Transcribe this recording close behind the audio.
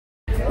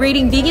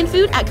Rating vegan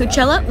food at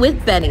Coachella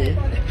with Benny.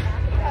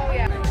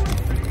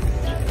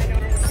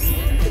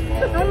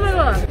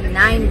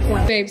 9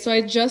 points. Babe, so I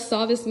just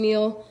saw this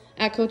meal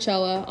at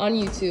Coachella on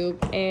YouTube,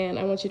 and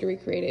I want you to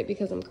recreate it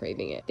because I'm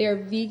craving it. They are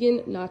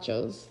vegan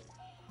nachos.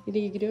 You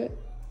think you can do it?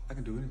 I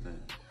can do anything.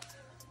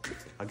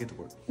 I'll get to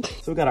work.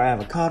 So we got our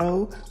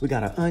avocado, we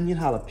got our onion,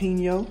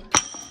 jalapeno,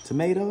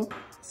 tomato,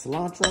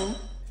 cilantro,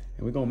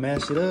 and we're gonna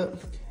mash it up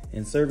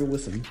and serve it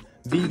with some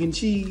vegan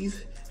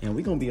cheese, and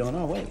we're gonna be on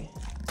our way.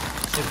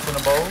 Chips in a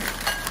bowl,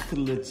 put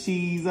a little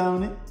cheese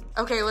on it.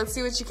 Okay, let's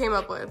see what you came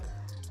up with.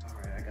 All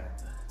right, I got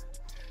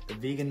the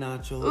vegan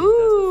nachos,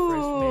 Ooh.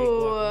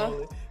 got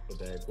the fresh made guacamole, but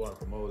that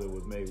guacamole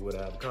was made with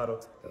avocado.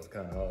 That was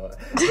kind of hard,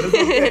 but it's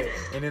okay.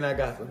 And then I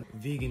got some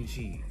vegan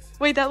cheese.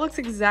 Wait, that looks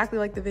exactly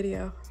like the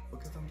video.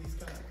 Because I'm these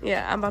guys.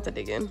 Yeah, I'm about to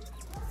dig in.